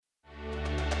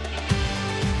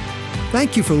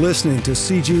Thank you for listening to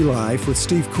CG Life with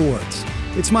Steve Kortz.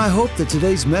 It's my hope that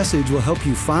today's message will help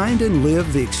you find and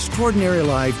live the extraordinary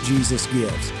life Jesus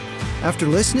gives. After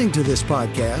listening to this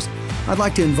podcast, I'd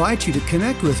like to invite you to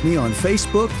connect with me on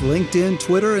Facebook, LinkedIn,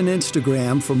 Twitter, and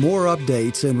Instagram for more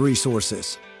updates and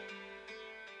resources.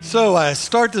 So I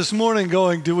start this morning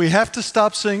going, do we have to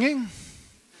stop singing?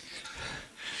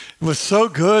 It was so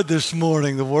good this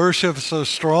morning. The worship is so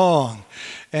strong.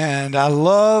 And I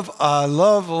love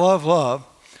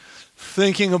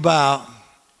thinking about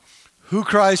who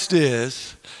Christ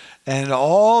is and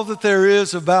all that there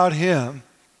is about Him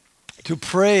to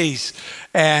praise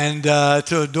and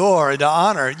to adore and to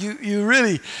honor.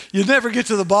 You never get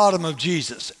to the bottom of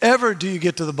Jesus. Ever do you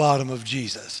get to the bottom of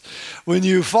Jesus. When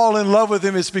you fall in love with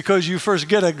Him, it's because you first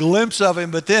get a glimpse of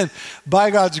Him, but then by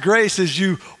God's grace, as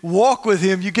you walk with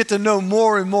Him, you get to know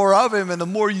more and more of Him, and the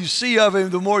more you see of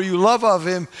Him, the more you love of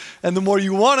Him, and the more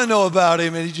you want to know about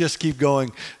Him, and you just keep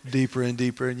going deeper and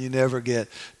deeper, and you never get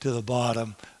to the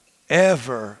bottom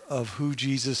ever of who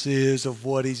Jesus is, of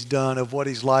what He's done, of what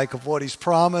He's like, of what He's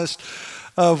promised,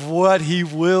 of what He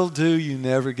will do. You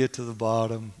never get to the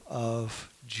bottom of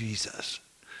Jesus.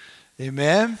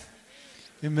 Amen?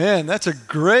 Amen. That's a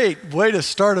great way to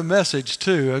start a message,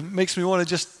 too. It makes me want to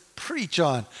just preach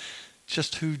on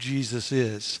just who Jesus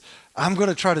is. I'm going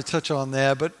to try to touch on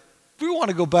that, but we want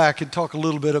to go back and talk a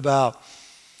little bit about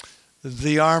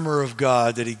the armor of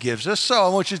God that He gives us. So I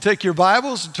want you to take your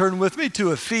Bibles and turn with me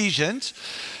to Ephesians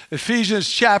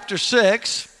chapter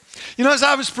 6. You know, as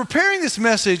I was preparing this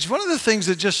message, one of the things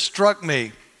that just struck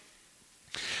me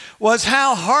was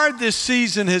how hard this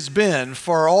season has been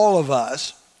for all of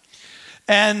us,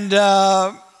 and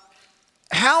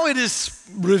how it is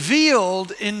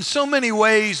revealed in so many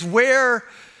ways where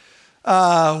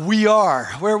we are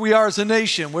as a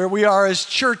nation, where we are as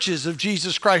churches of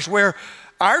Jesus Christ, where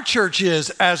our church is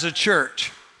as a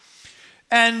church.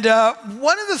 And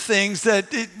one of the things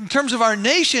that, in terms of our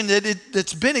nation,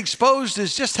 that's been exposed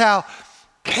is just how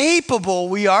capable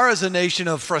we are as a nation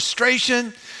of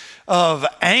frustration, of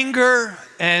anger,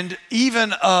 and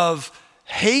even of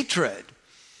hatred.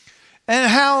 And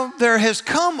how there has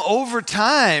come over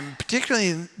time, particularly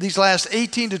in these last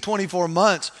 18 to 24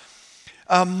 months,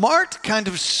 a marked kind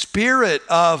of spirit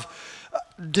of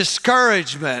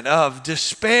discouragement, of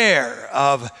despair,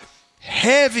 of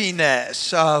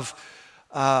heaviness, of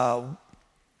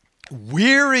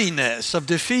weariness, of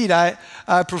defeat. I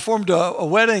performed a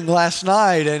wedding last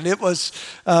night, and it was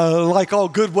like all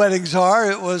good weddings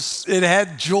are. It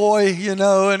had joy,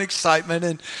 and excitement,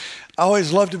 and I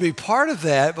always love to be part of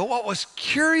that. But what was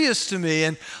curious to me,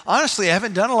 and honestly, I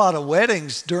haven't done a lot of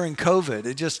weddings during COVID.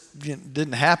 It just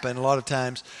didn't happen a lot of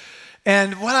times.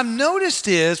 And what I noticed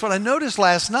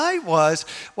last night was,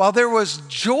 while there was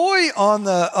joy on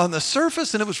the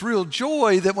surface, and it was real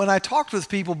joy, that when I talked with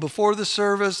people before the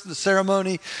service, the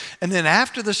ceremony, and then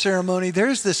after the ceremony,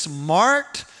 there's this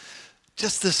marked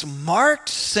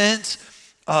sense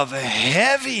of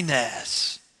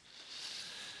heaviness,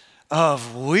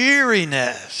 of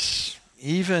weariness,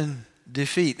 even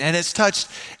defeat. And it's touched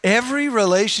every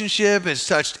relationship, it's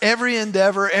touched every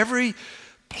endeavor, every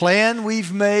plan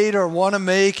we've made or want to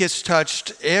make. It's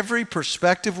touched every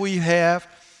perspective we have.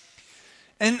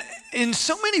 And in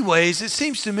so many ways, it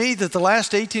seems to me that the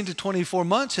last 18 to 24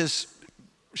 months has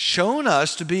shown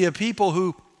us to be a people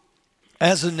who,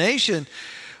 as a nation,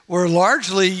 were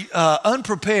largely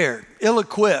unprepared,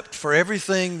 ill-equipped for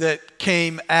everything that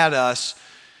came at us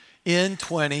in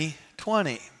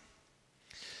 2020.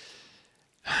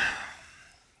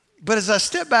 But as I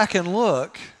step back and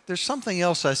look, there's something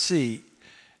else I see,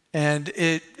 and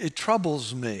it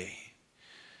troubles me.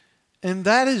 And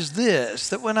that is this,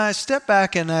 that when I step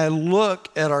back and I look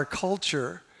at our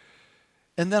culture,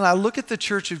 and then I look at the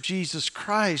Church of Jesus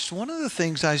Christ, one of the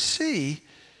things I see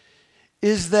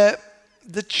is that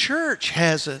the church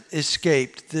hasn't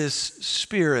escaped this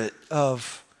spirit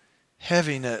of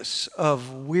heaviness,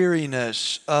 of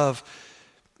weariness, of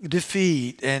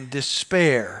defeat and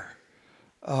despair,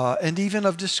 and even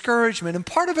of discouragement. And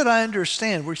part of it I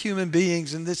understand. We're human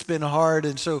beings, and it's been hard,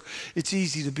 and so it's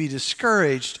easy to be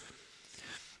discouraged.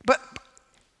 But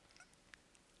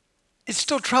it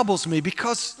still troubles me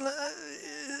because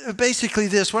basically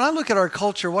this, when I look at our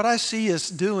culture, what I see us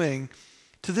doing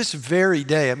to this very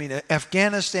day, I mean,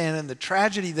 Afghanistan and the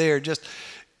tragedy there just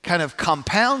kind of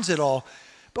compounds it all.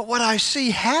 But what I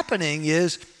see happening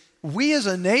is we as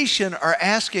a nation are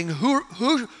asking,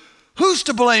 who's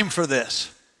to blame for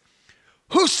this?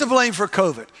 Who's to blame for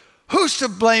COVID? Who's to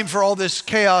blame for all this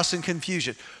chaos and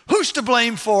confusion? Who's to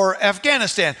blame for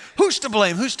Afghanistan? Who's to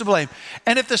blame? Who's to blame?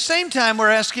 And at the same time we're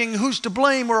asking who's to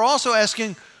blame, we're also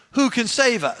asking who can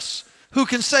save us? Who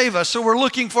can save us? So we're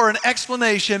looking for an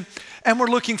explanation and we're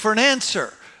looking for an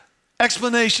answer.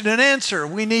 Explanation and answer.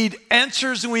 We need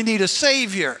answers and we need a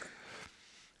Savior.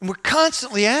 And we're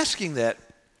constantly asking that.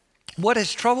 What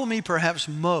has troubled me perhaps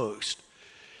most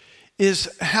is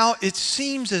how it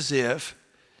seems as if,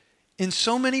 in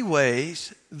so many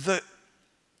ways, the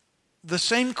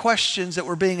same questions that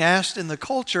were being asked in the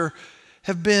culture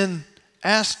have been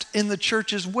asked in the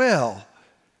church as well.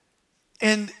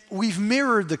 And we've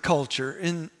mirrored the culture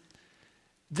in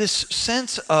this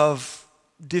sense of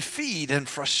defeat and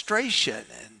frustration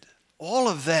and all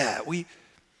of that. We've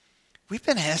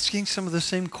been asking some of the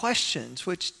same questions,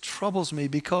 which troubles me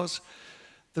because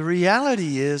the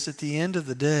reality is, at the end of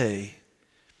the day,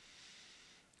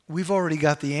 we've already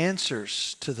got the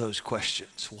answers to those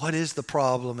questions. What is the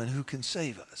problem and who can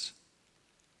save us?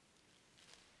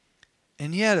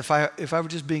 And yet, if I were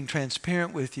just being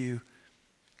transparent with you,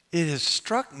 it has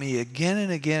struck me again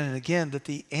and again and again that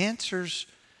the answers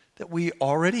that we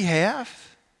already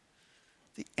have,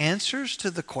 the answers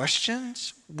to the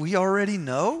questions we already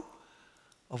know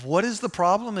of what is the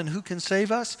problem and who can save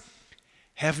us,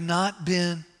 have not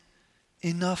been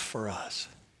enough for us.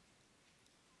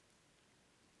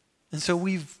 And so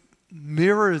we've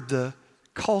mirrored the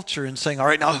culture in saying, all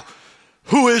right, now,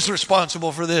 who is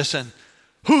responsible for this? And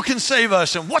who can save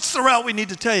us? And what's the route we need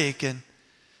to take? And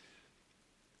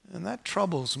that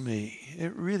troubles me.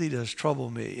 It really does trouble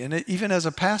me. And even as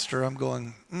a pastor, I'm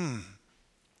going,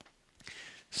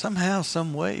 somehow,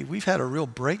 some way, we've had a real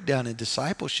breakdown in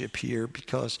discipleship here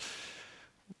because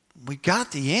we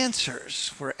got the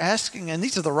answers. We're asking, and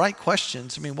these are the right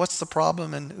questions. I mean, what's the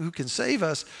problem and who can save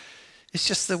us? It's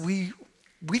just that we've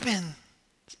been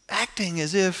acting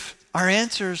as if our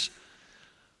answers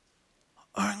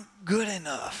aren't good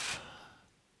enough.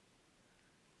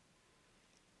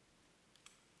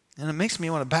 And it makes me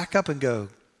want to back up and go,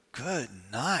 good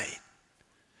night.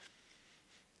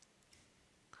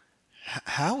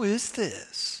 How is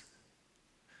this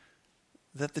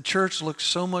that the church looks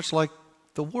so much like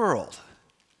the world?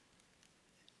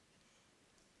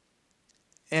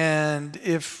 And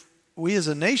if we as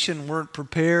a nation weren't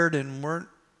prepared and weren't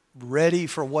ready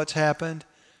for what's happened,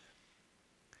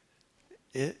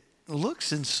 it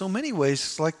looks in so many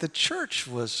ways like the church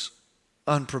was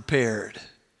unprepared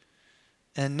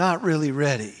and not really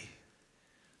ready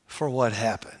for what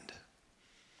happened.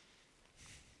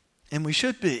 And we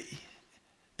should be.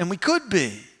 And we could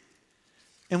be.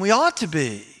 And we ought to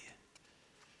be.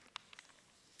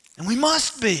 And we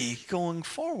must be going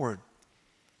forward.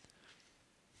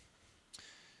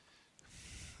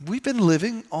 We've been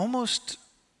living almost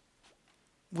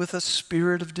with a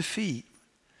spirit of defeat.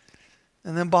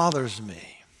 And that bothers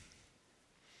me.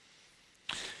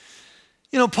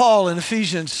 You know, Paul in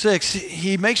Ephesians 6,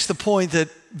 he makes the point that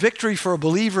victory for a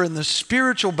believer in the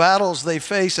spiritual battles they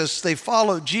face as they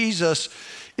follow Jesus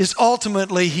is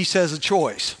ultimately, he says, a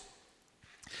choice.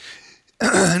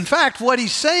 In fact, what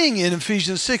he's saying in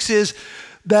Ephesians 6 is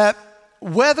that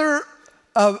whether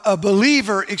a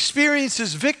believer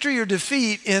experiences victory or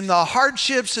defeat in the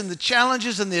hardships and the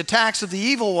challenges and the attacks of the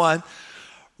evil one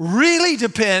really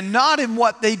depend not in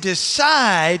what they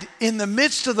decide in the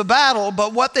midst of the battle,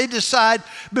 but what they decide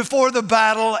before the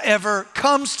battle ever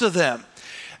comes to them.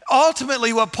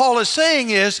 Ultimately, what Paul is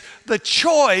saying is the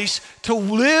choice to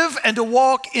live and to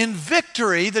walk in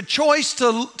victory, the choice to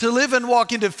live and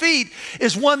walk in defeat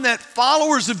is one that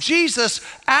followers of Jesus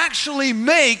actually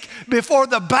make before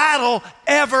the battle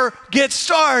ever gets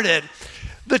started.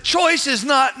 The choice is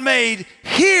not made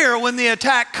here when the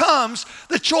attack comes.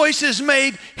 The choice is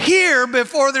made here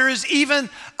before there is even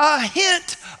a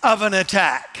hint of an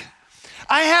attack.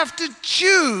 I have to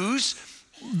choose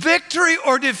victory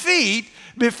or defeat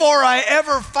before I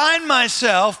ever find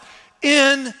myself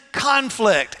in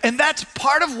conflict. And that's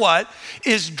part of what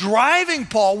is driving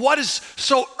Paul. What is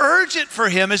so urgent for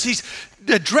him as he's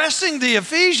addressing the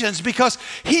Ephesians, because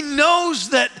he knows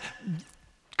that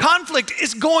conflict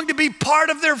is going to be part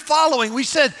of their following. We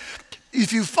said,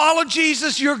 if you follow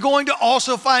Jesus, you're going to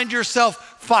also find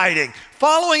yourself fighting.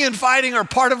 Following and fighting are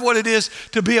part of what it is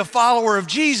to be a follower of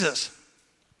Jesus.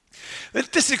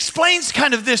 This explains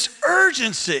kind of this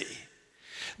urgency.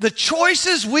 The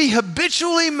choices we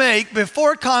habitually make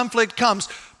before conflict comes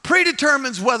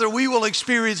predetermines whether we will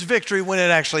experience victory when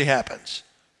it actually happens.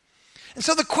 And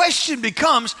so the question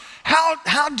becomes,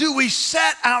 how do we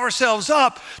set ourselves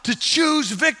up to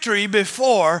choose victory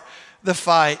before the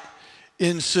fight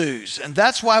ensues? And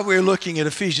that's why we're looking at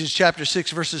Ephesians chapter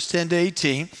 6, verses 10 to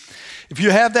 18. If you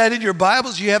have that in your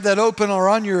Bibles, you have that open or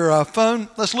on your phone,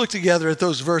 let's look together at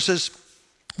those verses.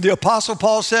 The Apostle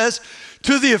Paul says,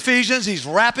 to the Ephesians. He's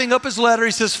wrapping up his letter.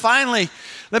 He says, finally,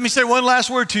 let me say one last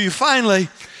word to you. Finally,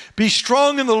 be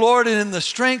strong in the Lord and in the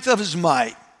strength of his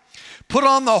might. Put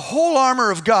on the whole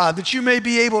armor of God that you may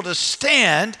be able to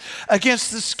stand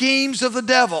against the schemes of the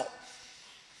devil.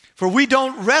 For we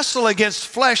don't wrestle against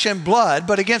flesh and blood,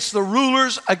 but against the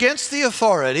rulers, against the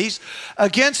authorities,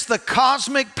 against the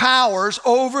cosmic powers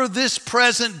over this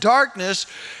present darkness,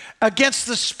 against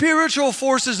the spiritual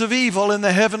forces of evil in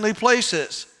the heavenly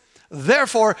places.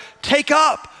 Therefore, take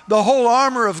up the whole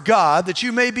armor of God that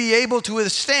you may be able to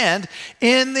withstand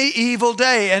in the evil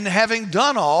day, and having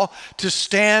done all, to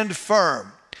stand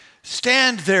firm.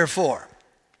 Stand therefore,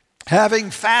 having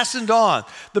fastened on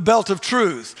the belt of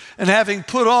truth, and having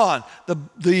put on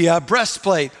the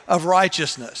breastplate of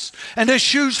righteousness, and as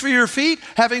shoes for your feet,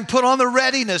 having put on the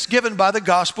readiness given by the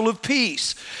gospel of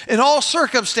peace. In all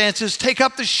circumstances, take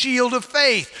up the shield of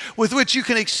faith, with which you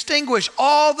can extinguish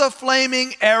all the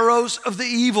flaming arrows of the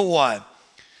evil one.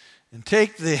 And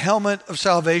take the helmet of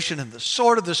salvation and the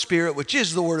sword of the Spirit, which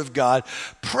is the word of God,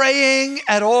 praying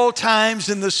at all times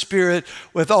in the Spirit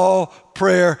with all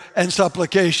prayer and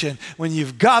supplication. When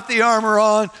you've got the armor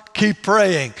on, keep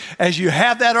praying. As you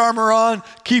have that armor on,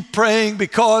 keep praying,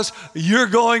 because you're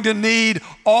going to need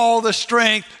all the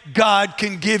strength God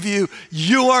can give you.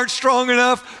 You aren't strong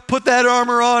enough. Put that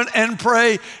armor on and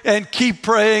pray, and keep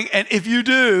praying. And if you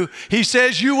do, he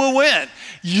says you will win.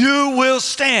 You will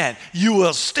stand. You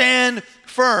will stand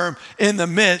firm in the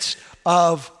midst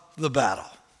of the battle.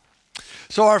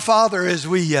 So our Father, as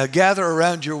we gather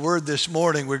around your word this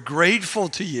morning, we're grateful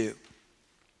to you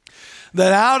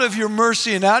that out of your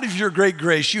mercy and out of your great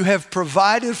grace, you have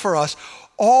provided for us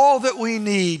all that we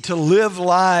need to live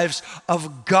lives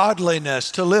of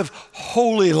godliness, to live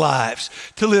holy lives,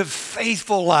 to live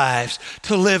faithful lives,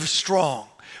 to live strong.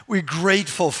 We're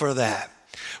grateful for that.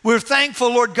 We're thankful,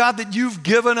 Lord God, that you've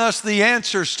given us the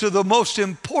answers to the most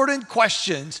important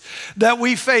questions that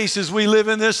we face as we live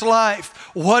in this life.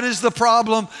 What is the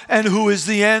problem and who is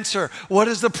the answer? What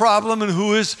is the problem and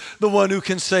who is the one who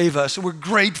can save us? We're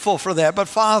grateful for that. But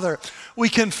Father, we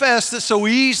confess that so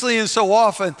easily and so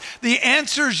often, the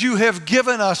answers you have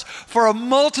given us for a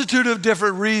multitude of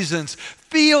different reasons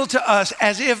feel to us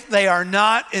as if they are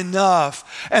not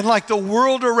enough. And like the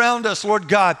world around us, Lord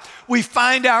God, we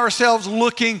find ourselves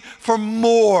looking for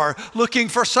more, looking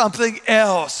for something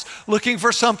else, looking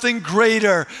for something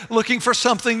greater, looking for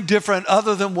something different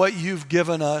other than what you've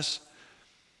given us.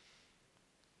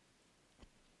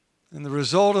 And the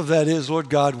result of that is, Lord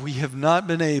God, we have not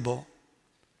been able,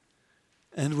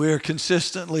 and we are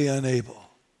consistently unable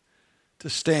to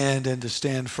stand and to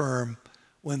stand firm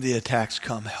when the attacks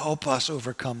come. Help us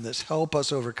overcome this. Help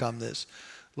us overcome this.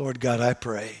 Lord God, I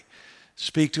pray.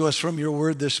 Speak to us from your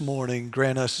word this morning.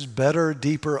 Grant us better,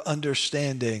 deeper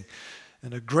understanding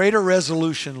and a greater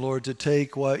resolution, Lord, to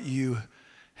take what you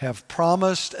have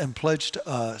promised and pledged to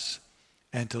us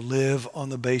and to live on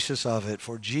the basis of it.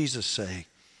 For Jesus' sake,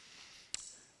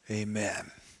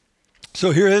 amen. So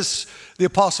here is the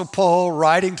Apostle Paul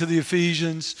writing to the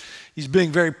Ephesians. He's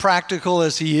being very practical,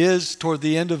 as he is toward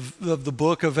the end of the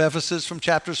book of Ephesus from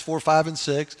chapters 4, 5, and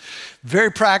 6.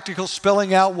 Very practical,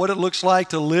 spelling out what it looks like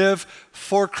to live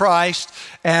for Christ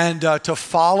and to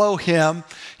follow him.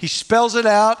 He spells it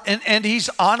out, and he's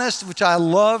honest, which I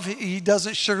love. He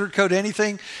doesn't sugarcoat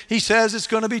anything. He says it's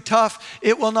going to be tough.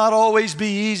 It will not always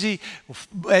be easy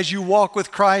as you walk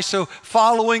with Christ. So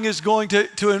following is going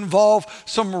to involve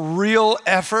some real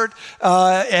effort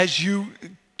as you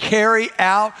carry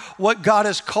out what God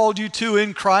has called you to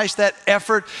in Christ. That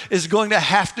effort is going to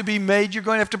have to be made. You're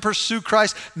going to have to pursue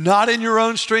Christ, not in your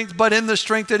own strength, but in the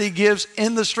strength that he gives,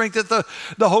 in the strength that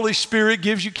the Holy Spirit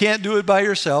gives. You can't do it by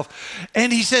yourself.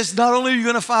 And he says, not only are you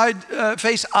going to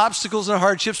face obstacles and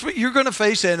hardships, but you're going to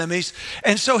face enemies.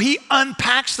 And so he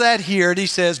unpacks that here, and he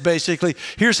says, basically,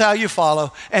 here's how you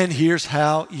follow, and here's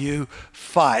how you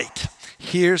fight.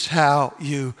 Here's how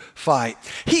you fight.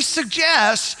 He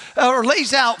suggests or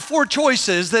lays out 4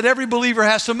 choices that every believer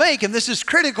has to make. And this is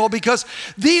critical because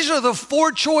these are the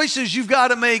 4 choices you've got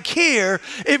to make here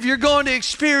if you're going to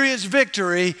experience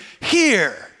victory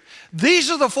here.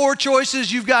 These are the 4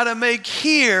 choices you've got to make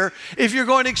here if you're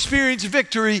going to experience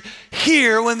victory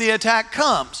here when the attack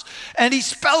comes. And he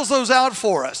spells those out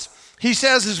for us. He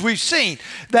says, as we've seen,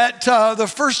 that the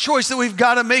first choice that we've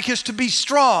got to make is to be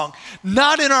strong,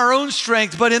 not in our own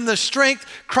strength, but in the strength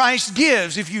Christ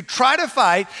gives. If you try to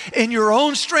fight in your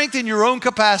own strength, in your own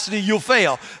capacity, you'll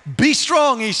fail. Be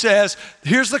strong, he says.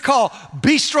 Here's the call.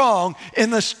 Be strong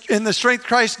in the strength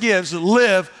Christ gives.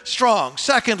 Live strong.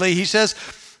 Secondly, he says,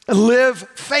 Live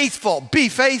faithful, be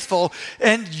faithful,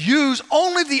 and use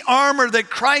only the armor that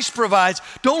Christ provides.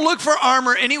 Don't look for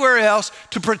armor anywhere else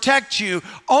to protect you.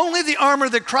 Only the armor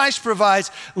that Christ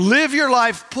provides. Live your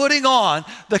life putting on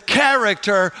the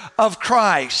character of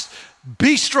Christ.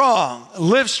 Be strong,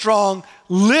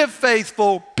 live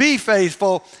faithful, be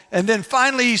faithful. And then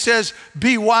finally he says,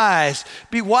 be wise.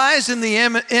 Be wise in the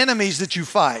enemies that you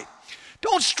fight.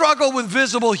 Don't struggle with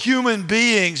visible human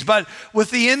beings, but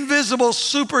with the invisible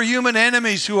superhuman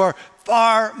enemies who are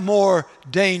far more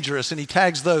dangerous. And he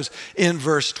tags those in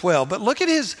verse 12. But look at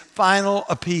his final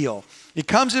appeal. It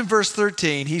comes in verse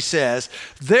 13. He says,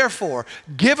 therefore,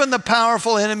 given the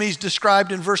powerful enemies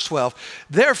described in verse 12,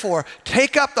 therefore,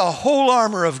 take up the whole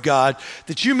armor of God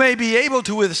that you may be able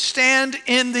to withstand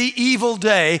in the evil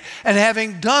day, and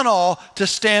having done all, to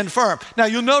stand firm. Now,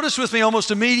 you'll notice with me almost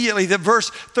immediately that verse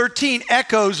 13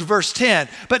 echoes verse 10,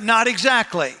 but not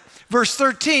exactly. Verse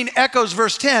 13 echoes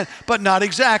verse 10, but not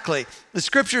exactly. The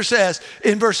scripture says,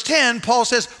 in verse 10, Paul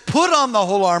says, put on the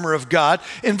whole armor of God.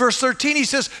 In verse 13, he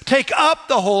says, take up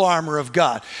the whole armor of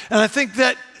God. And I think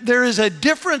that there is a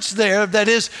difference there that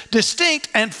is distinct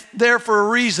and there for a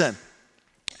reason.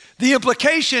 The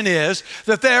implication is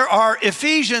that there are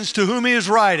Ephesians to whom he is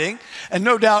writing, and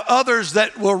no doubt others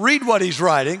that will read what he's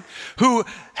writing, who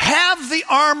have the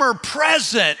armor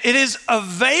present. It is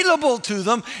available to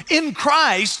them in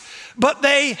Christ, but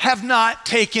they have not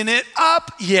taken it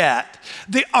up yet.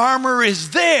 The armor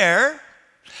is there.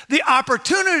 The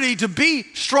opportunity to be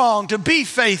strong, to be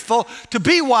faithful, to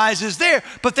be wise is there,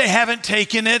 but they haven't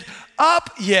taken it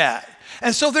up yet.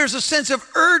 And so there's a sense of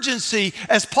urgency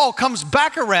as Paul comes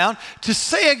back around to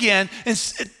say again, and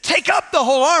take up the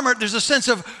whole armor. There's a sense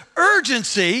of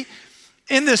urgency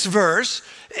in this verse.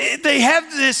 They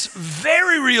have this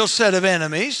very real set of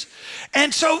enemies.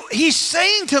 And so he's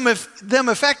saying to them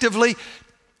effectively,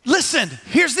 listen,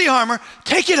 here's the armor.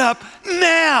 Take it up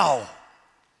now.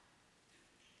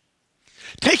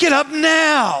 Take it up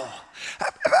now.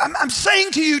 I'm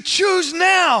saying to you, choose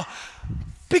now.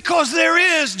 Because there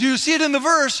is, do you see it in the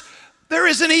verse? There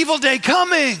is an evil day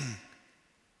coming.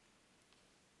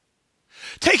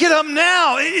 Take it up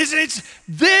now.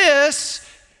 This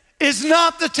is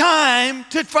not the time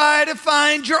to try to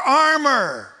find your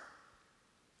armor.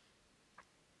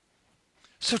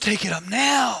 So take it up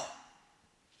now.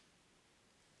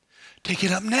 Take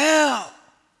it up now.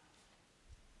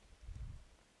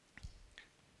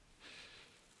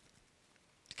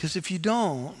 Because if you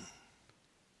don't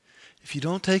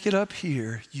take it up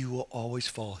here, you will always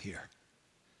fall here.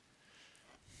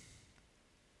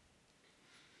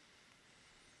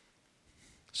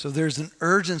 So there's an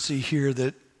urgency here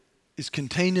that is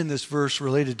contained in this verse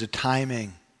related to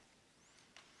timing.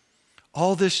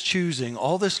 All this choosing,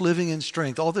 all this living in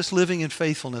strength, all this living in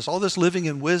faithfulness, all this living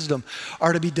in wisdom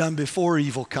are to be done before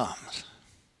evil comes.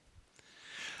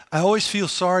 I always feel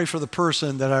sorry for the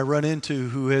person that I run into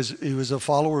who is a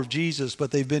follower of Jesus,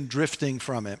 but they've been drifting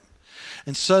from him.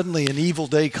 And suddenly an evil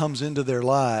day comes into their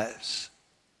lives.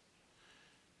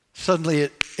 Suddenly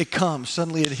it comes,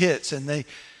 suddenly it hits, and they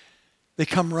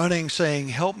come running saying,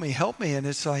 help me. And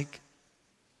it's like,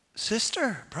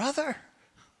 sister, brother,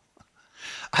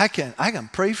 I can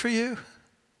pray for you.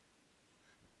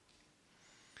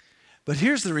 But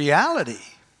here's the reality.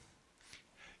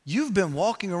 You've been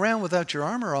walking around without your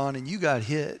armor on and you got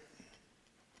hit.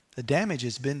 The damage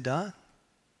has been done.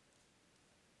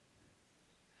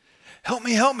 Help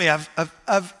me. I've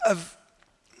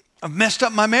messed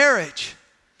up my marriage.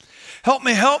 Help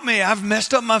me. I've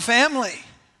messed up my family.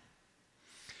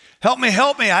 Help me.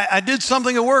 I did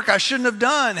something at work I shouldn't have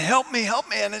done. Help me.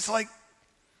 And it's like,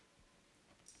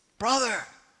 brother,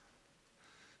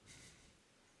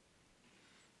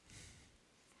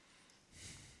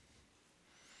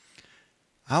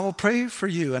 I will pray for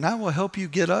you and I will help you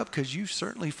get up because you've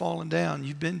certainly fallen down.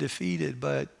 You've been defeated,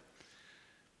 but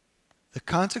the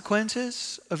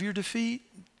consequences of your defeat,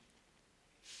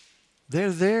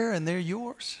 they're there and they're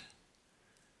yours.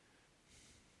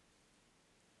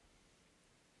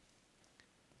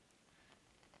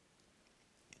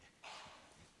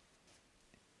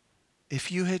 If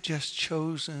you had just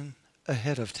chosen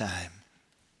ahead of time,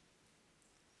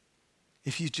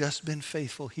 if you'd just been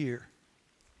faithful here,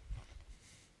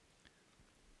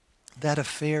 that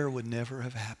affair would never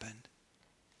have happened.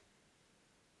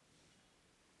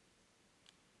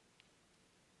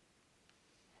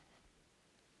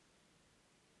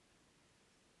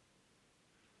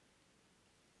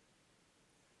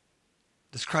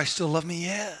 Does Christ still love me?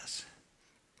 Yes.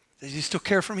 Does he still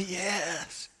care for me?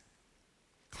 Yes.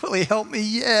 Will he help me?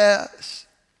 Yes.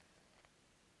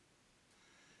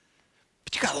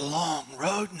 But you got a long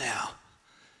road now.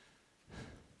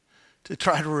 to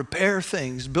try to repair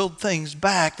things, build things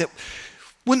back that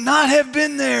would not have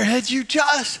been there had you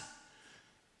just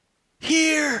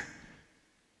here.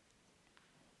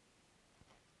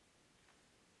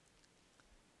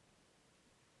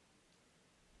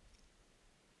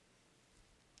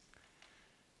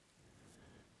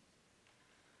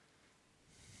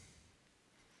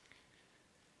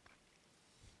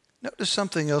 Notice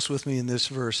something else with me in this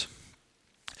verse.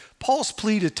 Paul's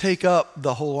plea to take up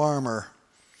the whole armor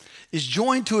is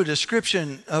joined to a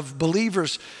description of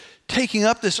believers taking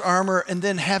up this armor and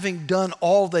then having done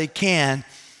all they can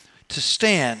to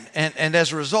stand. And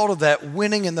as a result of that,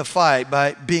 winning in the fight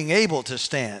by being able to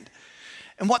stand.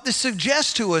 And what this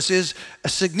suggests to us is a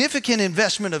significant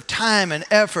investment of time and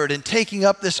effort in taking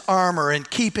up this armor and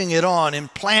keeping it on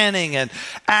and planning and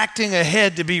acting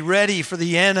ahead to be ready for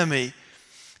the enemy.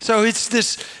 So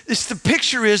the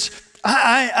picture is,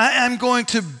 I'm going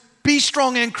to be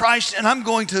strong in Christ and I'm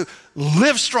going to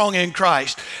live strong in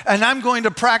Christ. And I'm going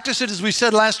to practice it, as we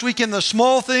said last week, in the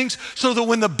small things so that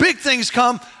when the big things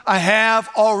come, I have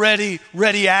already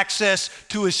ready access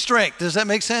to His strength. Does that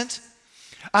make sense?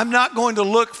 I'm not going to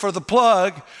look for the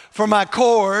plug for my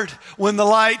cord when the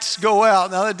lights go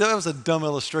out. Now that was a dumb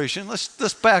illustration.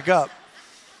 Let's back up.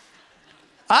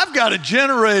 I've got a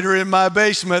generator in my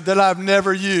basement that I've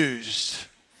never used.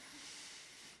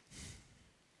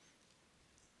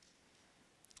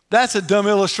 That's a dumb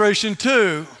illustration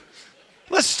too.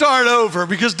 Let's start over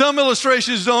because dumb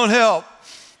illustrations don't help.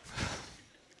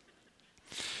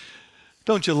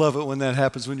 Don't you love it when that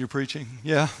happens when you're preaching?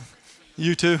 Yeah?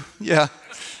 You too? Yeah.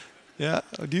 Yeah.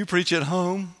 Do you preach at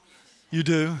home? You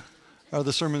do? Are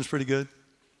the sermons pretty good?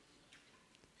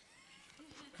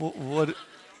 What?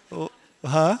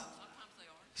 Huh?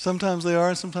 Sometimes they are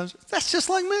and sometimes. That's just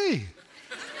like me.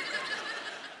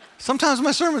 Sometimes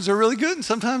my sermons are really good and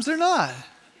sometimes they're not.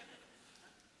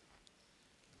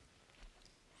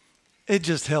 It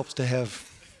just helps to have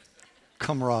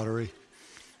camaraderie.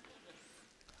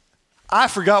 I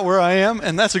forgot where I am,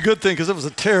 and that's a good thing because it was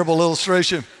a terrible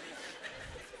illustration.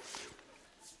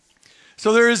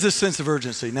 So there is this sense of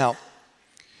urgency. Now,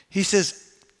 he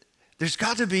says there's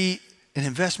got to be an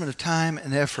investment of time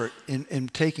and effort in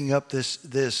taking up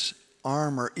this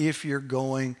armor if you're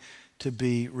going to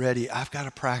be ready. I've got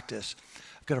to practice.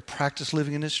 I've got to practice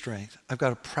living in His strength. I've got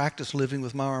to practice living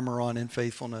with my armor on in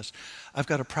faithfulness. I've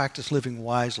got to practice living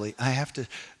wisely. I have to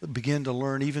begin to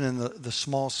learn even in the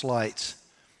small slights,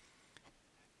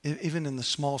 even in the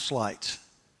small slights,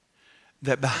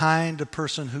 that behind a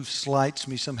person who slights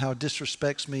me, somehow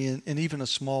disrespects me in even a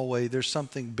small way, there's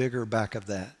something bigger back of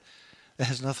that. That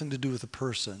has nothing to do with the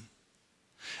person.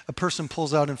 A person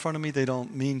pulls out in front of me, they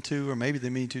don't mean to, or maybe they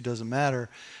mean to, doesn't matter.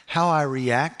 How I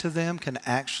react to them can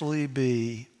actually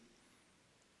be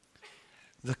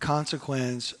the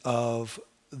consequence of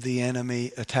the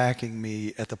enemy attacking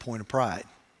me at the point of pride.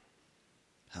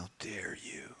 How dare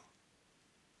you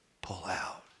pull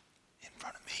out in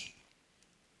front of me?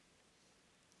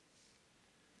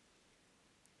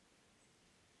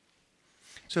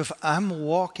 So if I'm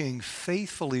walking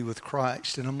faithfully with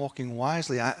Christ and I'm walking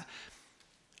wisely,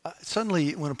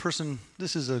 suddenly when a person,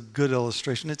 this is a good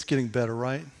illustration, it's getting better,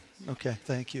 right? Okay,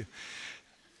 thank you.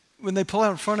 When they pull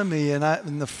out in front of me and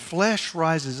the flesh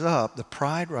rises up, the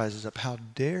pride rises up, how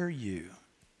dare you?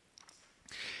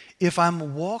 If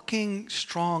I'm walking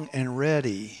strong and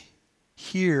ready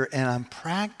here and I'm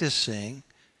practicing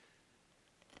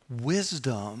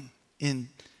wisdom in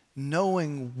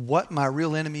knowing what my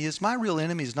real enemy is. My real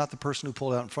enemy is not the person who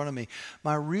pulled out in front of me.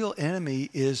 My real enemy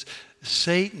is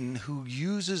Satan, who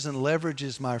uses and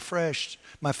leverages my flesh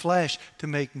to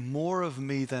make more of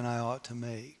me than I ought to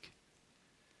make.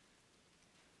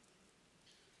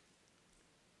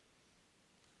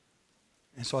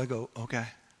 And so I go, okay,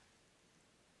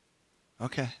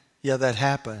 yeah, that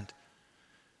happened.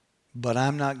 But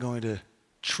I'm not going to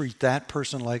treat that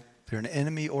person like they're an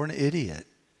enemy or an idiot.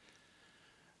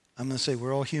 I'm going to say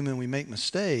we're all human, we make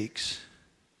mistakes,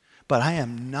 but I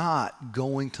am not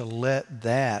going to let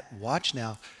that, watch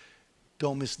now,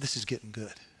 don't miss, this is getting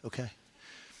good, okay?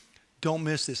 Don't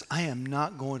miss this. I am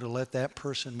not going to let that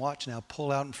person, watch now,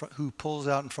 who pulls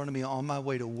out in front of me on my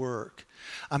way to work.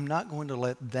 I'm not going to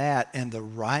let that and the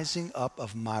rising up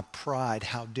of my pride,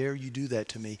 how dare you do that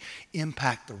to me,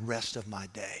 impact the rest of my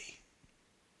day.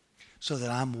 So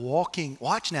that I'm walking,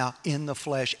 watch now, in the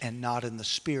flesh and not in the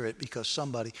spirit because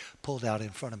somebody pulled out in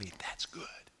front of me. That's good.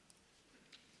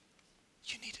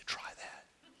 You need to try that.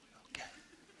 Okay.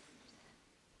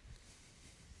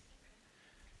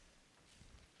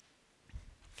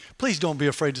 Please don't be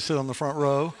afraid to sit on the front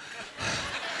row.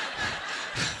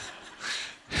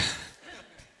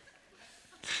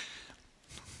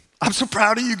 I'm so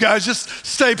proud of you guys. Just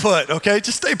stay put, okay?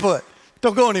 Just stay put.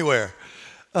 Don't go anywhere.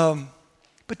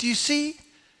 But do you see?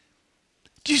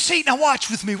 Do you see? Now watch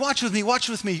with me.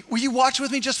 Will you watch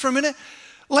with me just for a minute?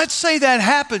 Let's say that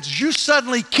happens. You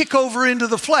suddenly kick over into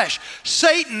the flesh.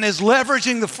 Satan is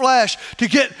leveraging the flesh to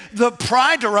get the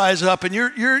pride to rise up, and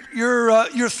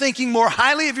you're thinking more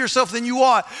highly of yourself than you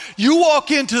ought. You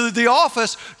walk into the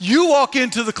office, you walk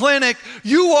into the clinic,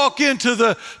 you walk into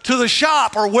the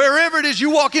shop, or wherever it is,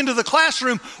 you walk into the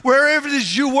classroom, wherever it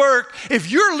is you work.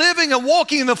 If you're living and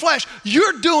walking in the flesh,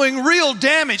 you're doing real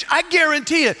damage. I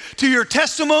guarantee it, to your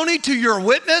testimony, to your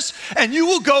witness, and you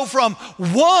will go from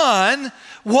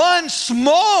one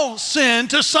small sin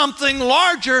to something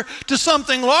larger.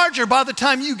 By the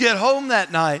time you get home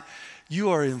that night,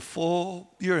 you're in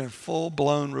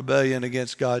full-blown rebellion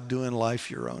against God, doing life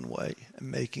your own way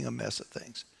and making a mess of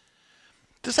things.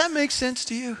 Does that make sense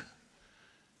to you?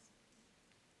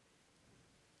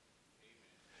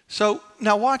 So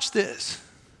now watch this.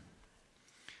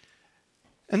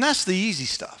 And that's the easy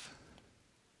stuff.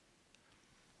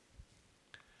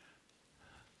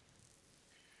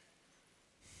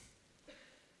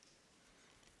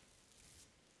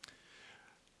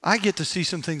 I get to see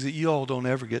some things that you all don't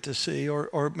ever get to see,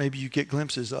 or maybe you get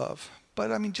glimpses of.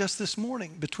 But I mean, just this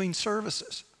morning, between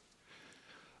services,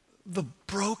 the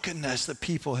brokenness that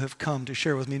people have come to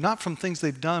share with me, not from things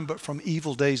they've done, but from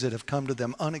evil days that have come to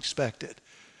them unexpected.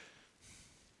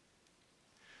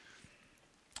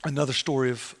 Another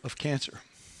story of cancer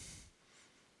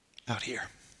out here.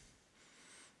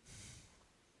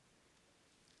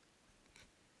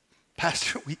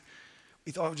 Pastor, we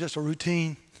thought it was just a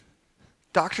routine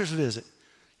doctor's visit.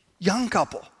 Young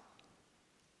couple.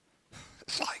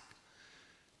 It's like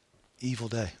evil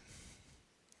day.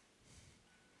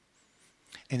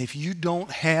 And if you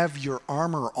don't have your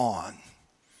armor on,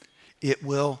 it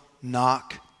will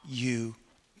knock you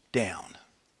down.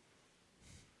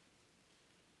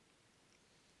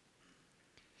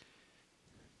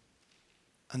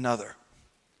 Another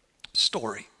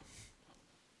story.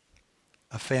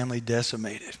 A family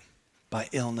decimated by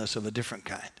illness of a different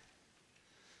kind.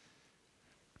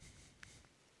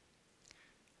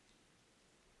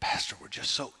 Pastor, we're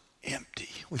just so empty.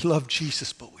 We love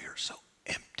Jesus, but we are so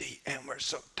empty and we're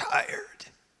so tired.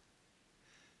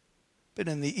 Been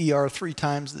in the ER 3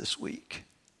 times this week.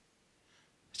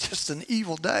 It's just an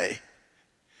evil day.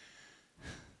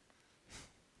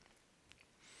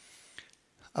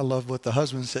 I love what the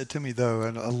husband said to me, though,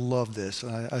 and I love this.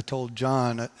 I told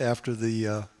John after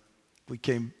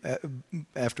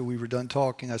after we were done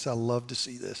talking, I said, I love to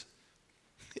see this.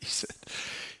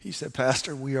 He said,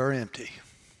 Pastor, we are empty.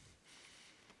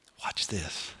 Watch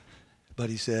this.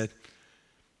 But he said,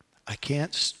 I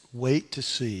can't wait to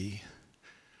see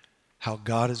how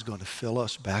God is going to fill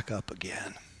us back up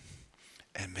again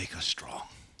and make us strong.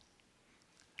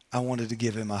 I wanted to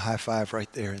give him a high five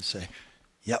right there and say,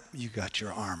 yep, you got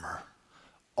your armor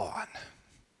on.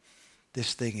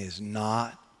 This thing is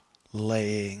not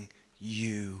laying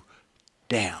you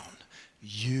down.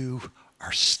 You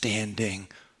are standing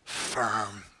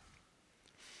firm.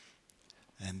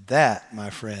 And that, my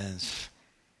friends,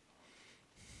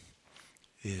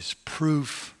 is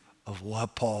proof of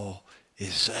what Paul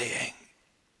is saying.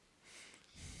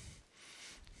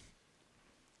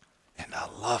 And I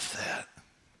love that.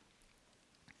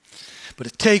 But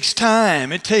it takes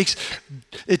time. It takes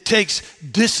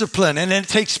discipline, and it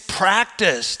takes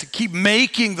practice to keep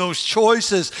making those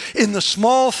choices in the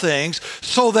small things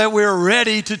so that we're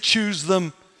ready to choose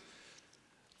them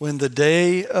when the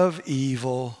day of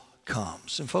evil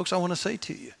comes. And folks, I want to say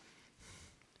to you,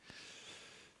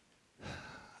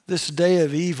 this day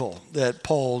of evil that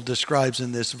Paul describes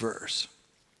in this verse,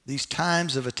 these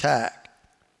times of attack,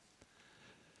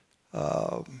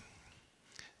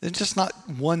 it's just not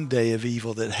one day of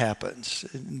evil that happens.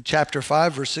 In chapter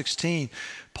 5, verse 16,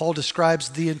 Paul describes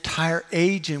the entire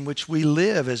age in which we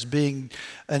live as being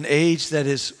an age that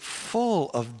is full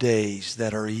of days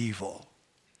that are evil.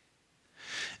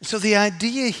 So the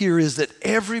idea here is that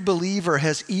every believer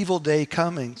has evil days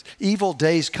coming.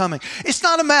 It's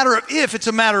not a matter of if, it's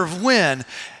a matter of when.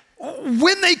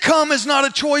 When they come is not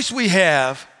a choice we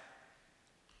have.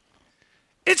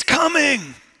 It's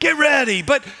coming. Get ready.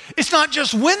 But it's not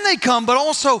just when they come, but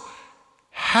also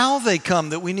how they come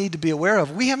that we need to be aware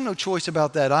of. We have no choice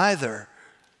about that either.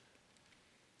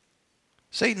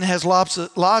 Satan has lots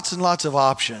and lots of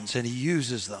options, and he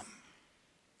uses them.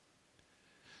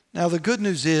 Now, the good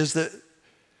news is that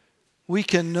we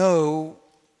can know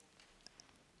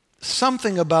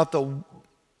something about the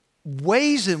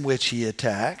ways in which he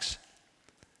attacks.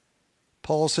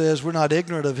 Paul says we're not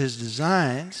ignorant of his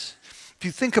designs. If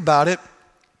you think about it,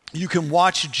 you can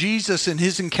watch Jesus in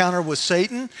his encounter with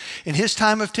Satan in his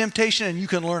time of temptation, and you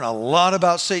can learn a lot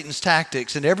about Satan's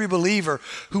tactics. And every believer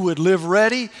who would live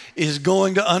ready is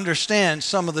going to understand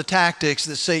some of the tactics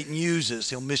that Satan uses.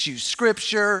 He'll misuse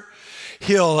scripture.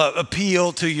 He'll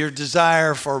appeal to your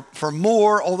desire for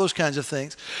more, all those kinds of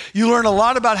things. You learn a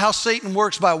lot about how Satan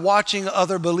works by watching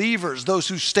other believers, those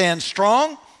who stand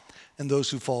strong and those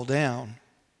who fall down.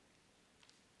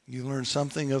 You learn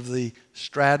something of the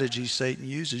strategies Satan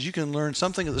uses. You can learn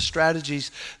something of the strategies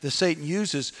that Satan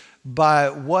uses by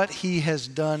what he has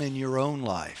done in your own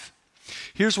life.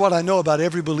 Here's what I know about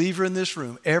every believer in this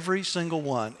room, every single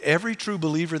one. Every true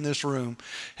believer in this room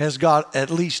has got at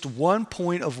least one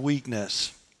point of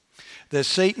weakness that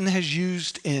Satan has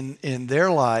used in their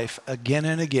life again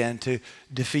and again to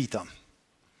defeat them.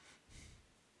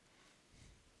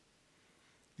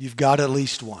 You've got at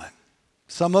least one.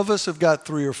 Some of us have got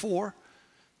 3 or 4.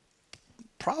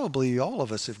 Probably all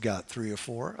of us have got 3 or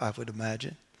 4, I would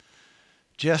imagine.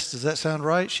 Jess, does that sound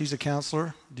right? She's a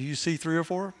counselor. Do you see 3 or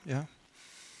 4? Yeah.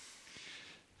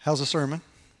 How's the sermon?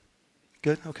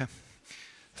 Good? Okay.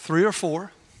 3 or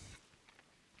 4.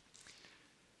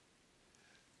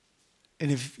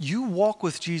 And if you walk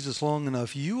with Jesus long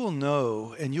enough, you will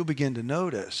know and you'll begin to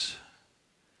notice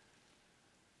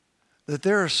that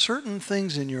there are certain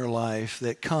things in your life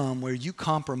that come where you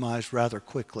compromise rather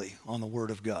quickly on the Word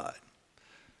of God.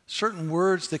 Certain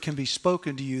words that can be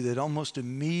spoken to you that almost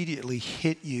immediately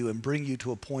hit you and bring you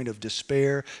to a point of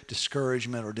despair,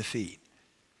 discouragement, or defeat.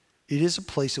 It is a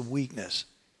place of weakness.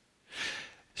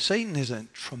 Satan is a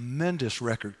tremendous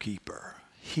record keeper.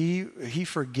 He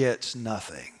forgets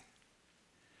nothing.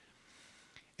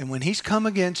 And when he's come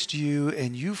against you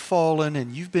and you've fallen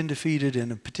and you've been defeated in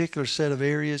a particular set of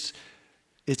areas,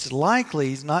 it's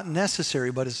likely, it's not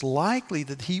necessary, but it's likely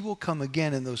that he will come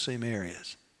again in those same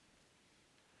areas.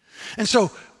 And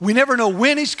so we never know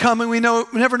when he's coming. We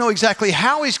never know exactly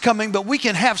how he's coming, but we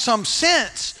can have some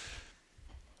sense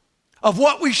of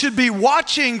what we should be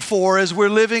watching for as we're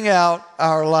living out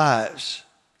our lives.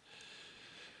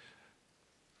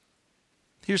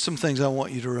 Here's some things I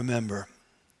want you to remember.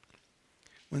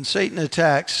 When Satan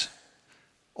attacks,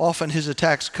 often his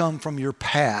attacks come from your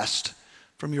past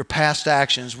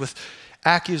actions with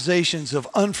accusations of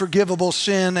unforgivable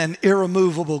sin and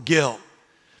irremovable guilt.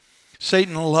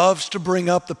 Satan loves to bring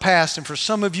up the past, and for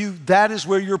some of you, that is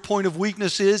where your point of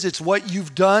weakness is. It's what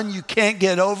you've done. You can't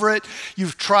get over it.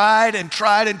 You've tried and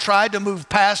tried and tried to move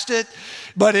past it,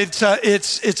 but it's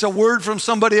a word from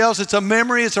somebody else. It's a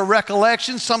memory. It's a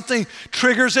recollection. Something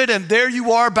triggers it, and there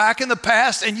you are back in the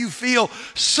past, and you feel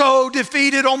so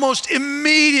defeated almost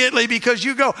immediately because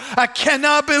you go, I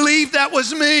cannot believe that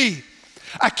was me.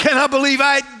 I cannot believe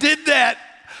I did that.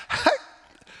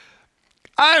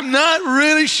 I'm not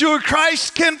really sure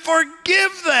Christ can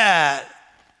forgive that.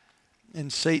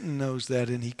 And Satan knows that,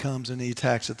 and he comes and he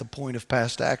attacks at the point of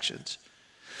past actions.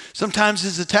 Sometimes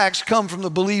his attacks come from the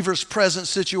believer's present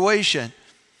situation,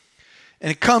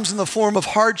 and it comes in the form of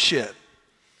hardship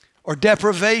or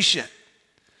deprivation.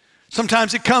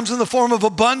 Sometimes it comes in the form of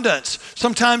abundance,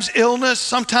 sometimes illness,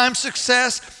 sometimes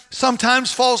success,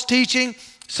 sometimes false teaching,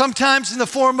 sometimes in the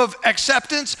form of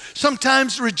acceptance,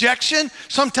 sometimes rejection,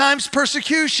 sometimes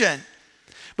persecution.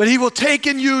 But he will take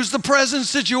and use the present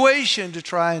situation to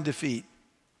try and defeat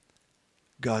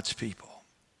God's people.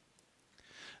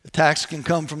 Attacks can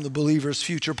come from the believer's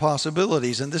future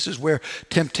possibilities, and this is where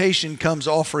temptation comes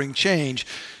offering change.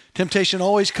 Temptation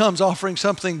always comes offering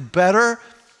something better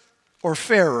or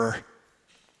fairer.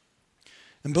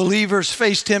 And believers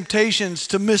face temptations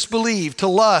to misbelieve, to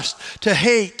lust, to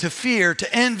hate, to fear,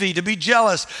 to envy, to be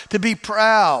jealous, to be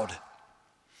proud.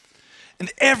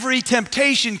 And every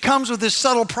temptation comes with this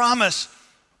subtle promise.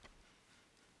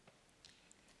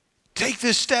 Take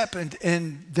this step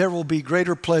and there will be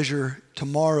greater pleasure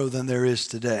tomorrow than there is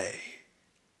today.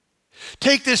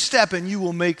 Take this step and you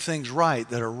will make things right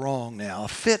that are wrong now. A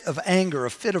fit of anger, a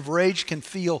fit of rage can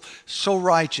feel so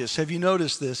righteous. Have you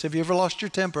noticed this? Have you ever lost your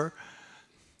temper?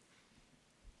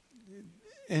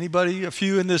 Anybody, a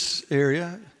few in this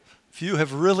area? A few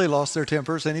have really lost their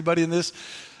tempers. Anybody in this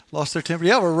lost their temper?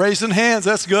 Yeah, we're raising hands.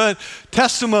 That's good.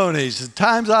 Testimonies.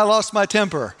 Times I lost my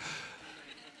temper.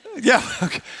 Yeah,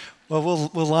 okay.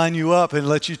 Well, we'll line you up and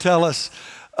let you tell us.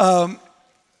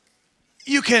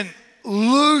 You can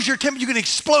lose your temper. You can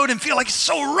explode and feel like it's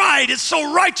so right. It's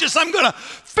so righteous. I'm going to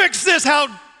fix this. How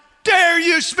dare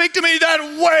you speak to me that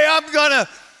way? I'm going to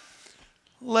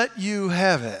let you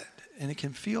have it. And it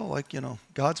can feel like,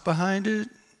 God's behind it.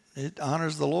 It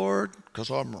honors the Lord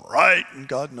because I'm right and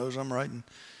God knows I'm right. And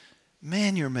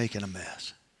man, you're making a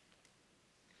mess.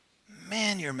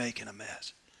 man, you're making a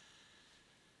mess.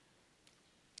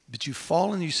 But you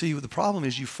fall, and you see the problem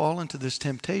is you fall into this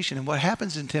temptation. And what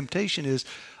happens in temptation is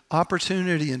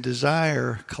opportunity and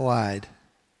desire collide.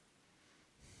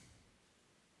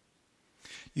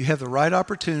 You have the right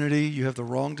opportunity, you have the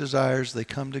wrong desires, they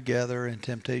come together, and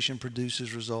temptation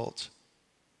produces results.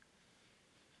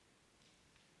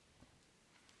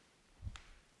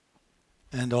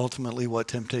 And ultimately what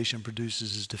temptation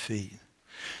produces is defeat.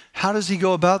 How does he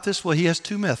go about this? Well, he has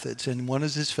two methods, and one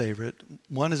is his favorite.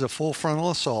 One is a full frontal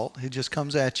assault. He just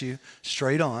comes at you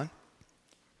straight on.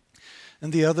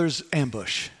 And the other is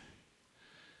ambush.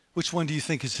 Which one do you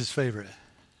think is his favorite?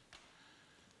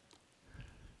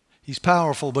 He's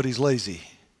powerful, but he's lazy.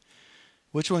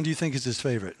 Which one do you think is his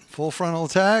favorite? Full frontal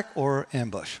attack or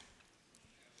ambush?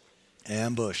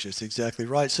 Ambush, that's exactly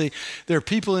right. See, there are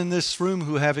people in this room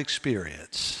who have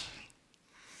experience.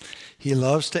 He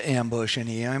loves to ambush, and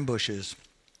he ambushes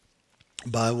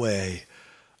by way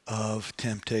of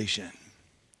temptation.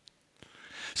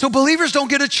 So believers don't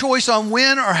get a choice on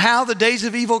when or how the days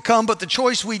of evil come, but the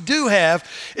choice we do have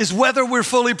is whether we're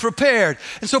fully prepared.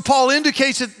 And so Paul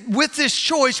indicates that with this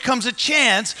choice comes a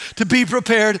chance to be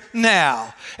prepared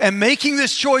now. And making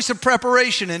this choice of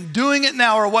preparation and doing it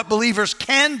now are what believers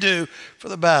can do for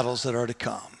the battles that are to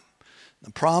come. The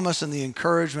promise and the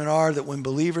encouragement are that when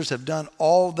believers have done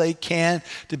all they can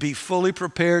to be fully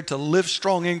prepared, to live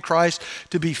strong in Christ,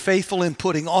 to be faithful in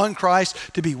putting on Christ,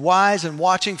 to be wise and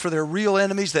watching for their real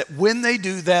enemies, that when they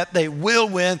do that, they will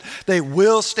win, they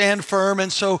will stand firm.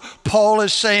 And so Paul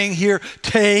is saying here,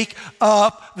 take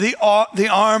up the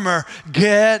armor,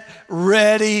 get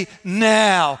ready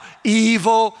now.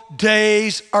 Evil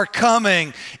days are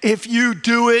coming. If you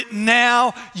do it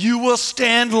now, you will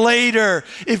stand later.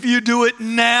 If you do it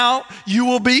now, you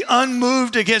will be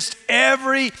unmoved against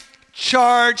every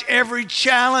charge, every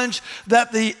challenge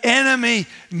that the enemy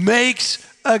makes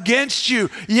against you.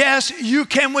 Yes, you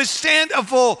can withstand a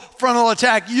full frontal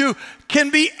attack. You can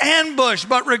be ambushed,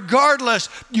 but regardless,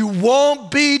 you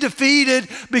won't be defeated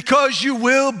because you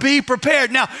will be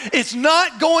prepared. Now, it's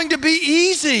not going to be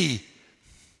easy.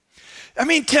 I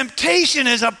mean, temptation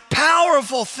is a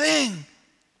powerful thing.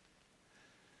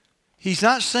 He's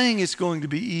not saying it's going to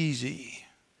be easy,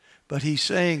 but he's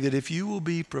saying that if you will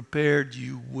be prepared,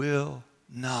 you will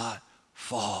not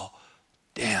fall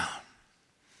down.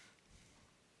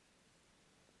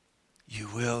 You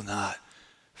will not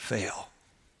fail.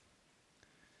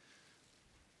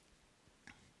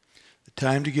 The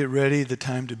time to get ready, the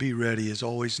time to be ready is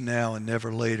always now and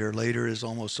never later. Later is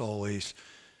almost always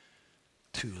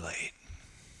too late.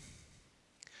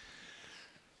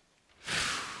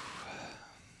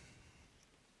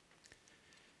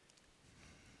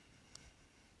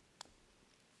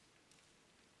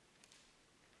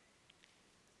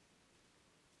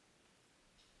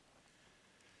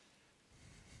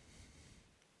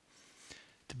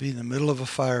 To be in the middle of a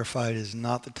firefight is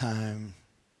not the time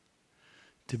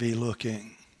to be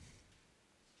looking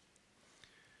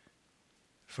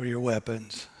for your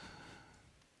weapons.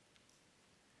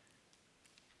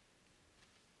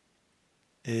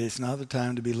 It's not the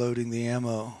time to be loading the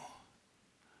ammo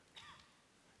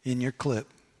in your clip.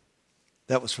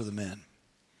 That was for the men.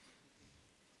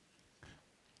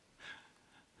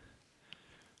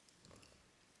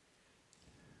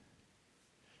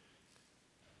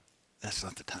 That's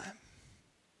not the time.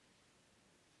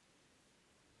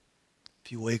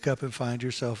 If you wake up and find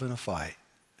yourself in a fight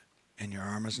and your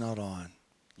armor's not on,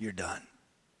 you're done.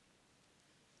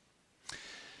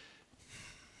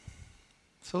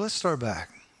 So let's start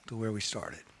back to where we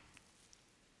started.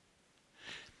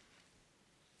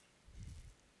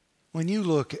 When you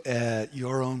look at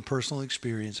your own personal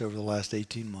experience over the last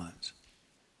 18 months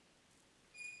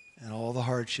and all the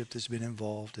hardship that's been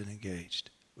involved and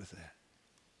engaged with that,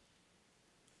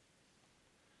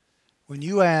 when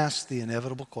you ask the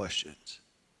inevitable questions,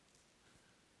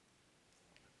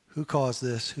 who caused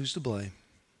this? Who's to blame?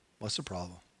 What's the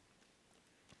problem?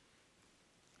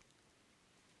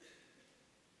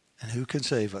 And who can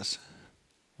save us?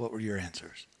 What were your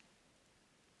answers?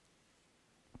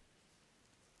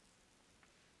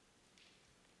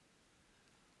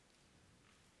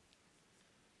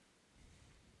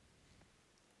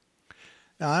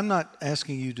 Now, I'm not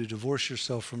asking you to divorce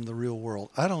yourself from the real world.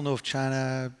 I don't know if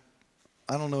China,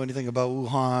 I don't know anything about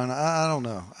Wuhan. I don't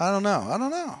know.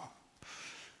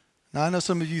 Now, I know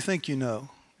some of you think you know,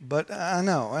 but I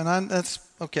know, and that's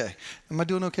okay. Am I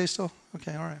doing okay still?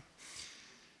 Okay, all right.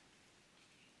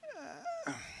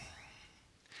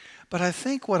 But I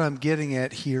think what I'm getting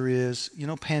at here is,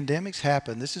 pandemics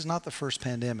happen. This is not the first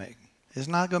pandemic. It's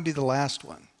not going to be the last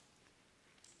one.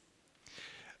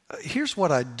 Here's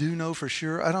what I do know for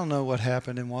sure. I don't know what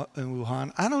happened in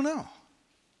Wuhan. I don't know.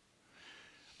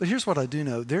 But here's what I do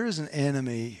know. There is an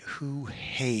enemy who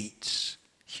hates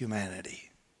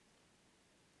humanity,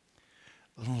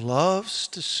 loves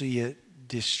to see it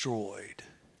destroyed.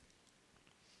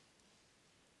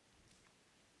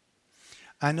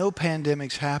 I know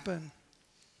pandemics happen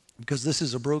because this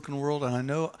is a broken world, and I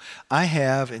know I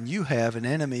have and you have an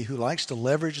enemy who likes to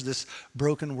leverage this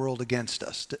broken world against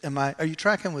us. Are you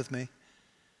tracking with me?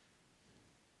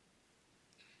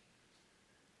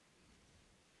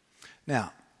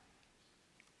 Now,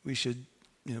 we should,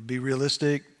 be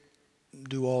realistic,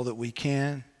 do all that we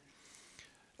can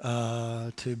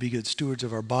to be good stewards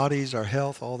of our bodies, our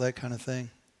health, all that kind of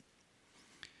thing.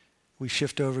 We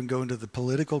shift over and go into the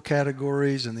political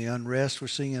categories and the unrest we're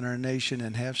seeing in our nation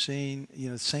and have seen,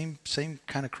 same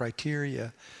kind of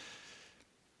criteria.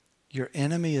 Your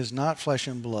enemy is not flesh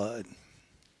and blood.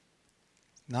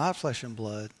 Not flesh and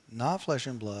blood. Not flesh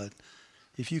and blood.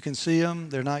 If you can see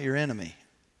them, they're not your enemy.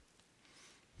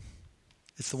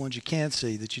 It's the ones you can't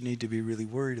see that you need to be really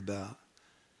worried about.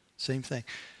 Same thing.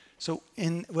 So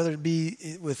whether it be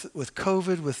with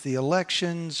COVID, with the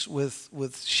elections,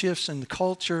 with shifts in the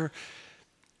culture,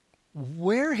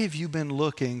 where have you been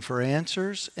looking for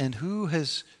answers, and who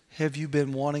have you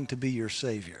been wanting to be your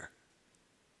Savior?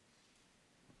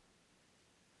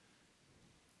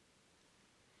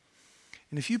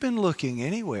 And if you've been looking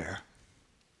anywhere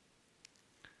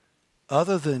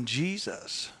other than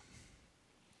Jesus,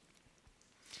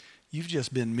 you've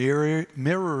just been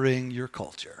mirroring your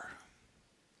culture.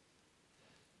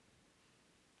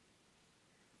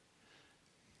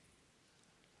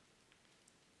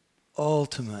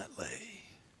 Ultimately,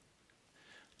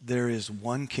 there is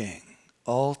one king.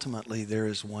 Ultimately, there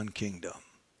is one kingdom.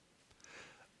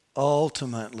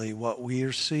 Ultimately, what we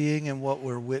are seeing and what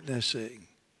we're witnessing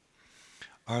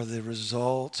are the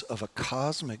results of a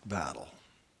cosmic battle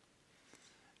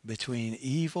between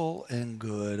evil and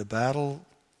good, a battle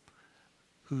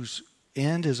whose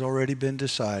end has already been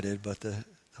decided, but the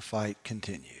fight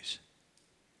continues.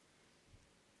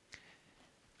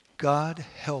 God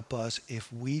help us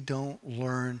if we don't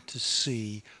learn to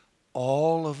see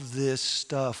all of this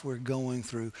stuff we're going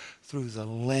through the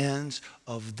lens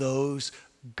of those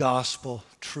gospel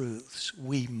truths.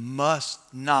 We must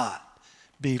not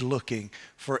be looking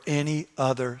for any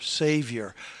other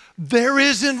Savior. There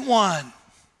isn't one.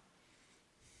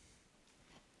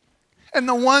 And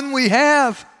the one we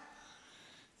have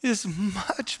is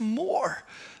much more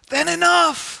than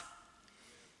enough.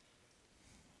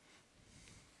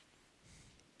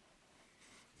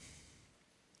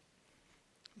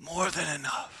 More than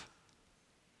enough.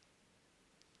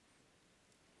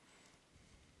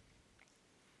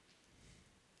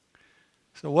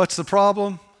 So what's the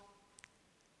problem?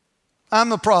 I'm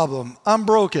the problem. I'm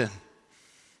broken.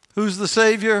 Who's the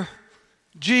Savior?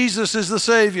 Jesus is the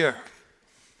Savior.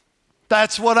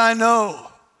 That's what I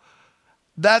know.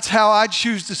 That's how I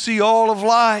choose to see all of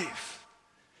life.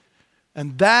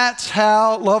 And that's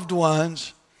how, loved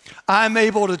ones, I'm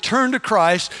able to turn to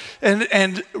Christ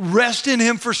and rest in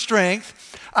Him for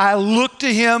strength. I look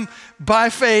to Him by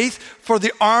faith for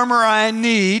the armor I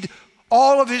need.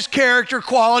 All of His character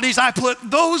qualities, I put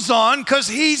those on because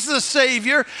He's the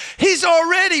Savior. He's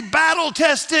already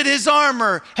battle-tested His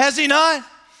armor, has He not?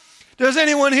 Does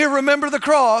anyone here remember the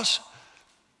cross?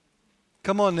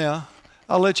 Come on now.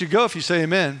 I'll let you go if you say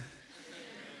amen.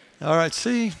 All right,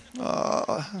 see?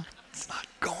 It's not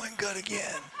going good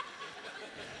again.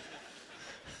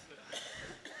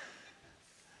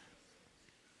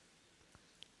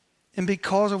 And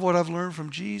because of what I've learned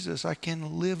from Jesus, I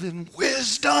can live in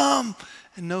wisdom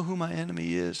and know who my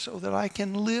enemy is so that I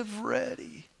can live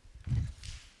ready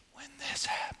when this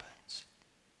happens.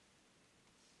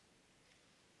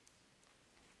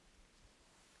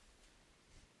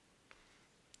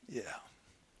 Yeah.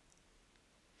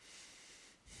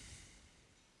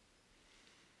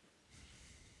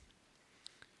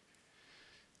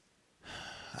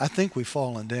 I think we've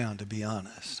fallen down, to be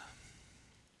honest.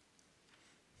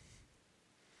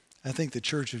 I think the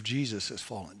Church of Jesus has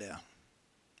fallen down.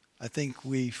 I think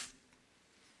we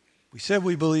said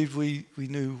we believed we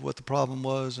knew what the problem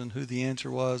was and who the answer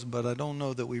was, but I don't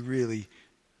know that we really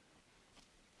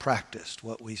practiced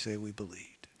what we say we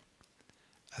believed.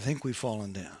 I think we've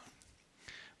fallen down.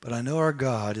 But I know our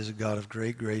God is a God of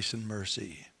great grace and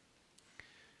mercy,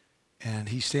 and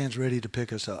He stands ready to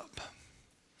pick us up.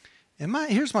 And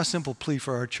here's my simple plea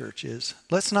for our church is,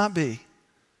 let's not be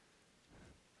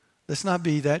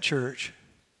that church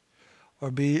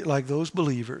or be like those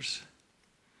believers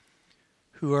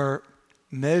who are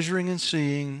measuring and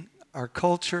seeing our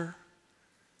culture,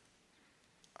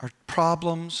 our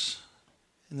problems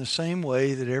in the same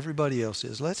way that everybody else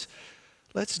is.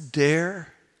 Let's dare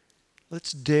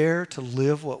to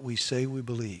live what we say we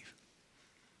believe.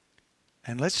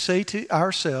 And let's say to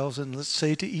ourselves and let's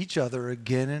say to each other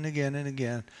again and again and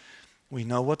again, we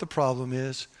know what the problem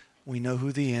is. We know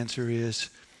who the answer is.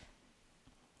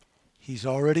 He's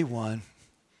already won.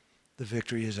 The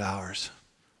victory is ours.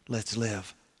 Let's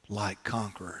live like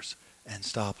conquerors and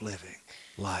stop living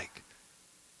like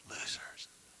losers.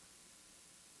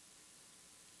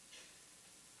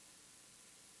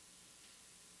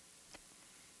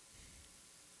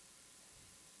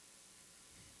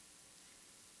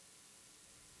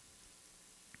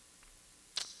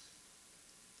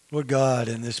 Lord God,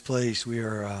 in this place we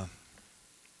are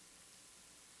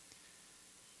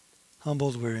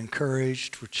humbled, we're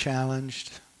encouraged, we're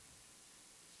challenged.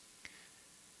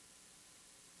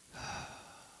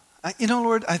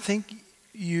 Lord, I think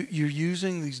you're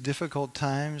using these difficult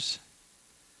times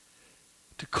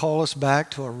to call us back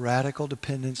to a radical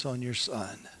dependence on your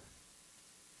Son.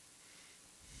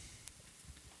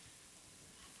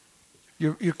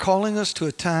 You're calling us to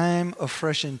a time of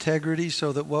fresh integrity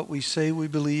so that what we say we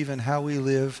believe and how we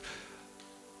live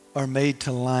are made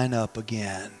to line up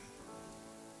again.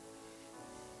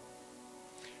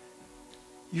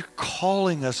 You're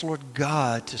calling us, Lord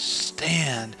God, to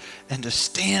stand and to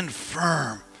stand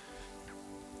firm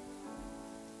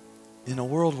in a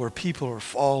world where people are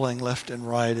falling left and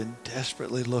right and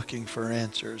desperately looking for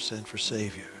answers and for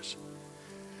saviors.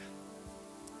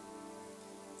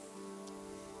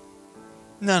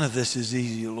 None of this is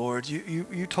easy, Lord.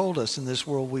 You told us in this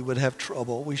world we would have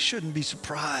trouble. We shouldn't be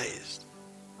surprised.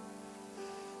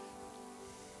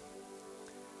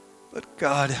 But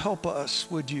God, help us,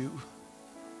 would you,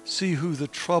 see who the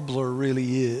troubler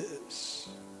really is,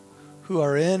 who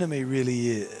our enemy really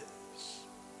is,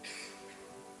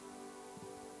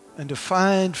 and to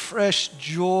find fresh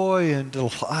joy and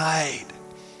delight,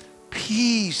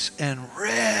 peace and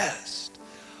rest,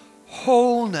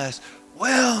 wholeness,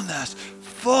 wellness,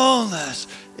 fullness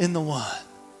in the one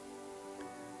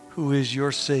who is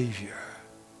your Savior,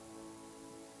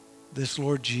 this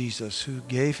Lord Jesus, who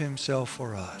gave himself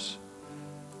for us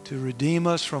to redeem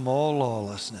us from all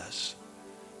lawlessness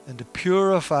and to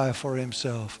purify for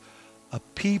himself a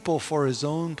people for his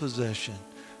own possession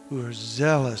who are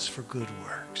zealous for good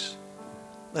works.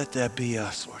 Let that be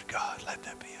us, Lord God. Let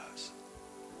that be us.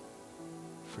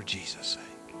 For Jesus'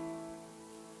 sake.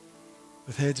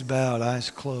 With heads bowed, eyes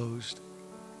closed.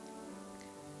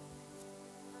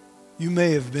 You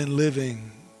may have been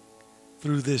living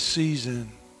through this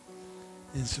season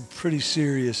in some pretty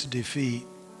serious defeat,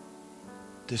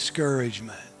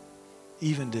 discouragement,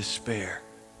 even despair.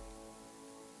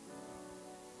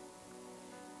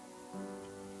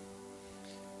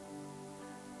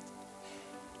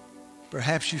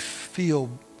 Perhaps you feel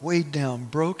weighed down,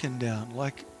 broken down,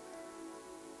 like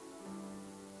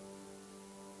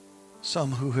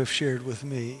some who have shared with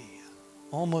me,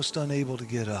 almost unable to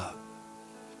get up.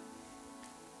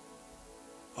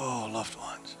 Oh, loved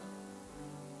ones,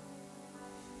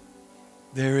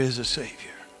 there is a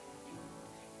Savior.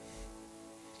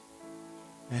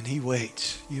 And he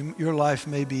waits. Your life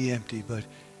may be empty, but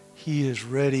he is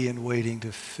ready and waiting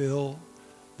to fill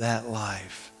that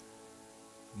life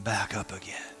back up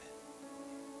again.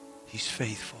 He's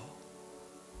faithful.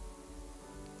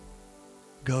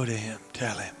 Go to him.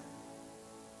 Tell him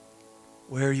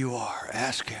where you are.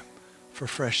 Ask him for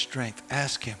fresh strength.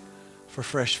 Ask him for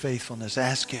fresh faithfulness.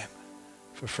 Ask him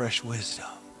for fresh wisdom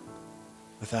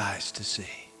with eyes to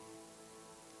see.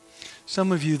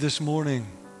 Some of you this morning,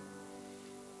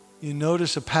 you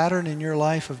notice a pattern in your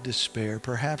life of despair,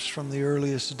 perhaps from the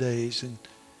earliest days, and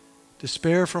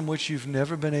despair from which you've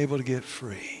never been able to get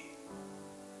free.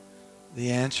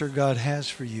 The answer God has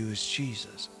for you is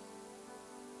Jesus.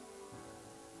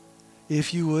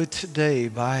 If you would today,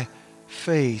 by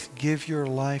faith, give your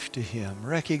life to him,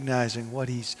 recognizing what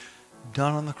he's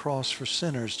done on the cross for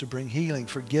sinners to bring healing,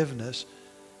 forgiveness,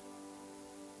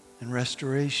 and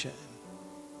restoration.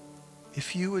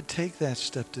 If you would take that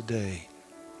step today,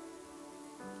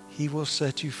 he will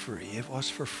set you free. It was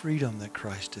for freedom that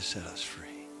Christ has set us free.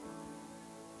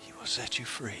 He will set you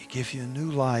free, give you a new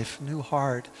life, new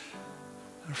heart,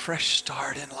 a fresh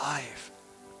start in life.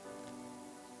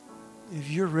 If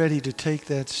you're ready to take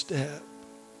that step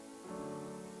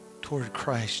toward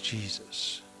Christ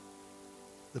Jesus,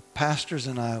 the pastors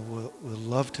and I will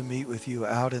love to meet with you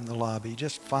out in the lobby.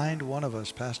 Just find one of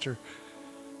us, Pastor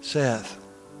Seth,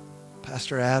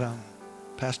 Pastor Adam,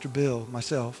 Pastor Bill,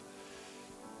 myself,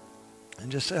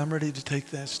 and just say, I'm ready to take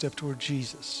that step toward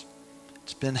Jesus.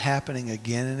 It's been happening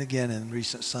again and again in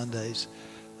recent Sundays.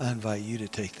 I invite you to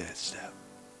take that step.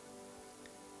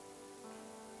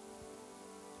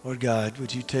 Lord God,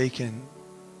 would you take and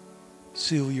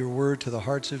seal your word to the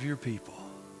hearts of your people?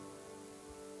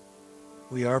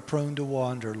 We are prone to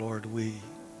wander, Lord. We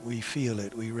feel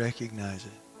it. We recognize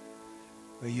it.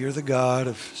 But you're the God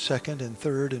of second and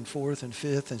third and fourth and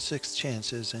fifth and sixth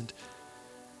chances, and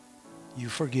you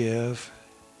forgive,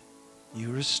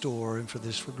 you restore, and for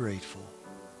this we're grateful.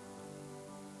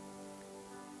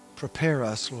 Prepare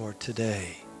us, Lord,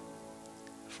 today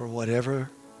for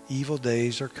whatever evil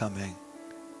days are coming,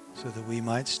 so that we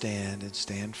might stand and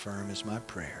stand firm is my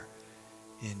prayer.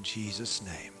 In Jesus'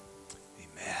 name,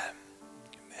 amen.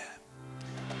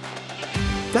 Amen.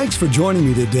 Thanks for joining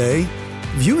me today.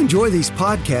 If you enjoy these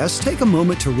podcasts, take a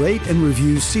moment to rate and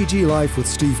review CG Life with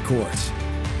Steve Kortz.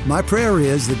 My prayer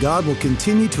is that God will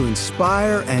continue to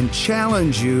inspire and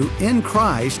challenge you in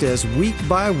Christ as week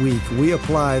by week we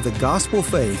apply the gospel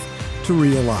faith to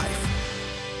real life.